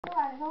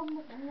bài không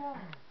được nhiều.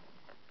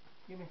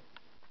 Give me.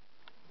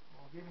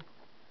 Oh, give me.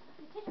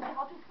 You teach me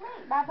how to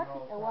play. Ba bớt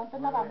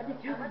tôi nói bà bớt đi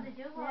trước.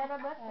 Yeah, ba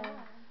bớt.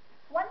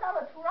 $1 to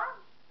run.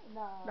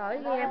 Đổi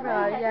game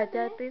rồi, giờ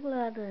chơi tiếng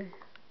lên rồi.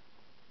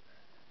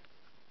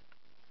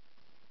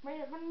 Bây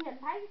giờ mình nhìn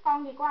thấy cái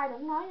con gì của ai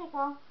đừng nói nha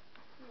con.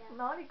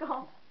 Nói đi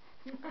con.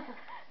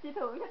 Chị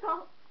thưởng cho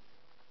con.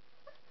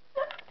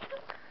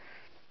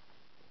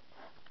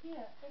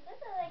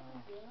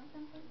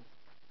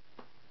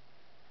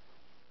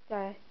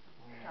 Trời.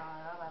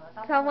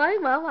 Sao mới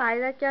mở hoài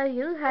ra chơi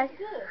dữ hay?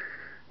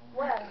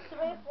 Well,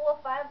 3,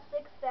 4, 5,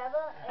 6, 7,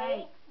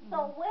 8. So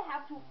we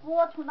have to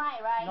 4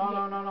 tonight, right?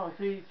 No.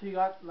 She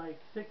got like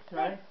 6,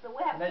 right? 6. So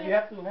we have And then 6. you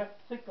have to have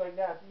 6 like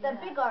that. The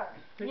bigger.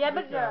 Yeah,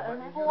 bigger.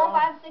 4,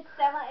 5, 6,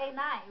 7, 8,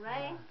 9,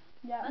 right?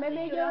 Yeah,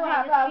 maybe you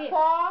have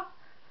 4,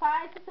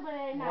 5, 6, 7,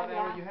 8, 9.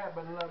 Whatever you have,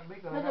 but a little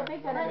bigger. Little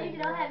bigger. But if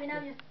you don't have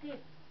enough, you skip.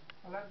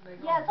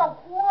 Yeah, so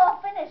who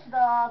finish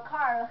the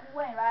card who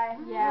win, right?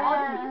 Yeah. Oh,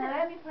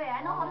 let me play.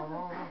 I know how to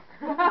play.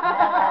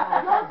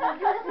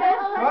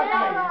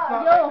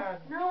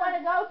 You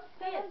wanna go?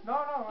 Skip. No,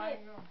 I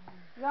go.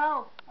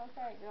 Go.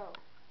 Okay, go.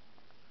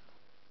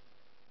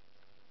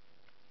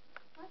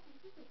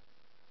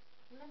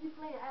 Let me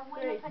play. I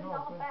win a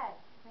 $20 bag.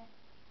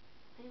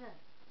 Steven.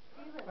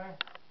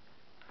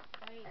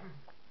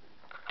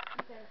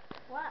 Okay.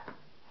 What?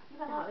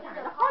 Hỏi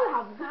thằng nó khó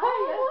lòng thế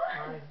vậy?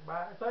 Rồi,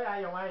 ba tới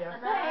ai vòng ai vậy?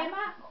 Tới em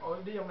á. Ủa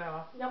đi vòng nào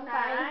hả? Vòng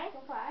phải.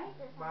 Vòng phải.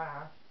 Ba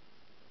hả?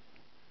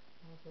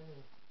 Ok.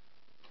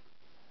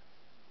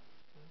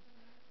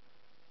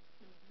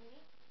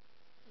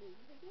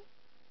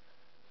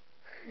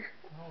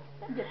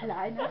 Dịch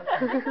lại nữa.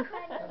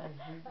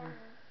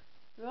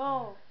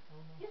 Go.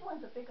 This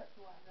one's the biggest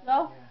one. Right?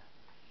 Go.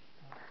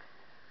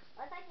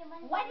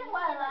 Why this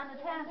one on the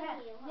 10?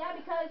 Yeah,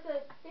 because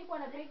this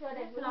one is bigger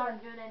than this one.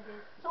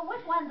 So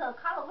which one's the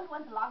color? Which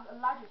one's the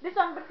largest? This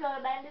one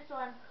bigger than this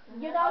one.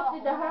 You know,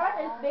 the heart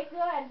is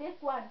bigger than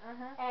this one.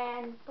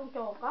 And con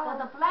chuột có. So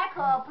the black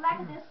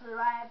this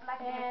right?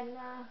 Black and this.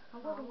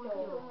 không có con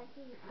chuột.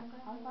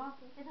 Không có.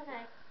 It's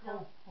okay.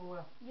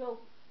 Vô.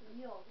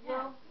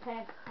 Vô.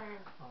 Thèm.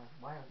 Rồi,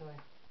 bái vào tới đây.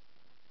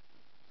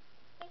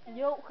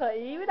 Vô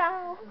khỉ với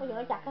đâu. Bây giờ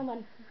nó chặt cho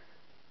mình.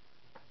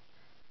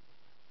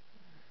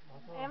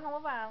 Em không có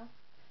vào.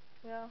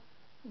 Vô.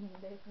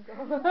 Đi không có.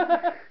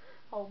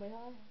 Hù mày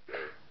thôi.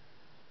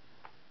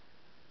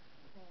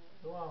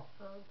 Đúng không?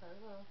 Thử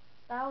không?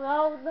 Tao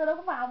đâu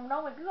có phòng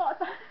đâu, mày cứ gọi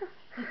tao.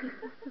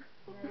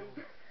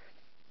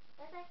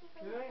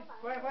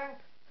 Khoan.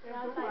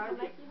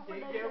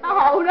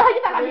 Tao hù đó chứ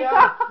tao làm gì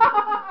có.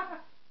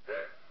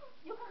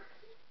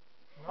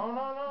 No.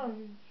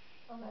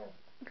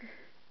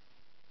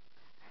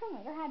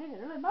 Mày có hai đứa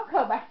nữa lên nói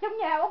cờ bạc giống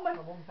nhau á mình.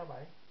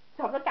 467.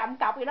 Xong nó cầm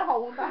cọc gì nó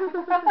hù người ta.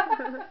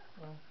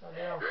 Rồi,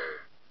 đi không?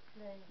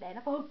 Đè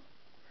nó Phương.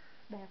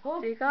 Đè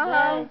Phương. Chị có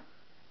không?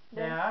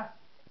 Dạ hả?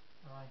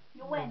 Rồi.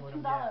 You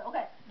win $2.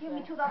 Okay, give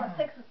me $2. 6,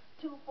 2,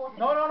 4, 6.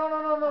 No.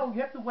 You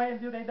have to wait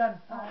until they done.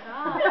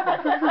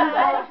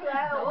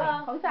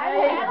 Không sai.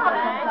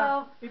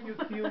 If you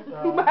kill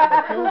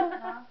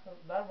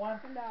that one,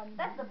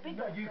 That's the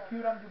biggest. you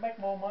kill them, you make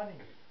more money.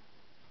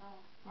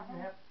 If you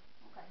have.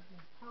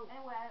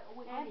 Anyway,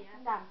 we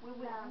Đầm. we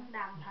win.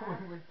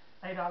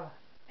 $8.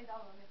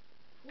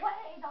 What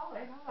 $8?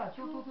 $8.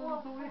 Two.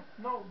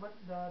 No, but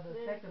the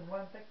second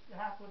one take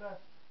half with us.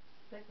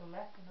 Take the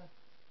left with us.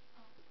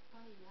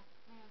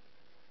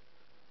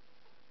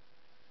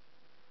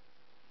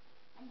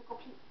 Anh có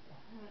pee.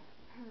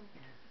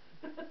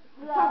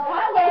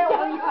 Quá ghê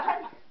trời.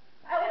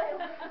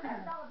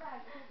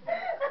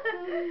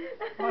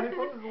 Thôi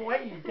có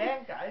quay gì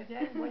chán cãi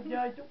quay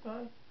chơi chút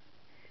thôi.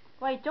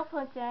 Quay chút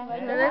thôi Trang.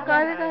 Để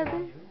coi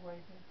tí.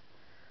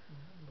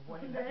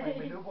 Quay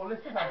mày đưa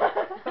police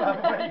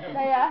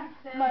Đây hả?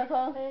 Mời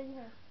Phương.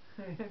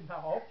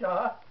 Nào hốt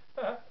cho.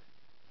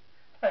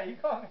 Thấy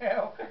con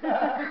heo.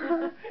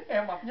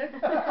 Heo mập nhất.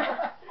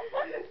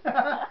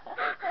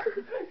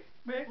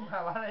 Biết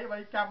mà bà đây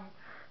bay trăm.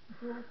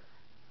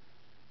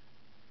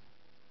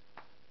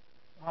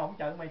 Không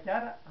trận mày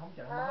chết á, không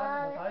trận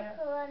nó tới á.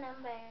 Rồi.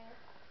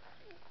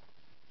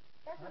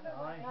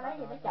 Nó nói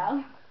gì nó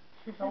chọn.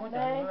 Không có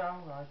trận nữa đâu,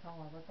 rồi xong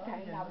rồi phải tới.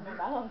 Chạy đồng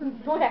đỡ hơn.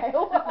 Chú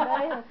hiểu.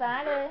 Đây thằngซ้า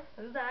ยđi.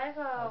 Thằngซ้าย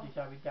phải không? Chị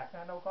sợ bị chặt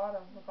á, đâu có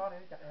đâu, nó có để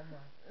chặt em mà.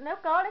 Nếu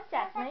có nó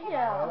chặt nãy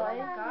giờ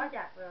rồi. Có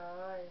chặt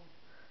rồi.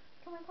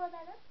 Không ăn khô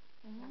tay đó.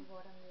 Ăn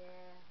vô đằng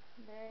nhà.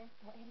 Đây,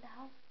 em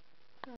đâu?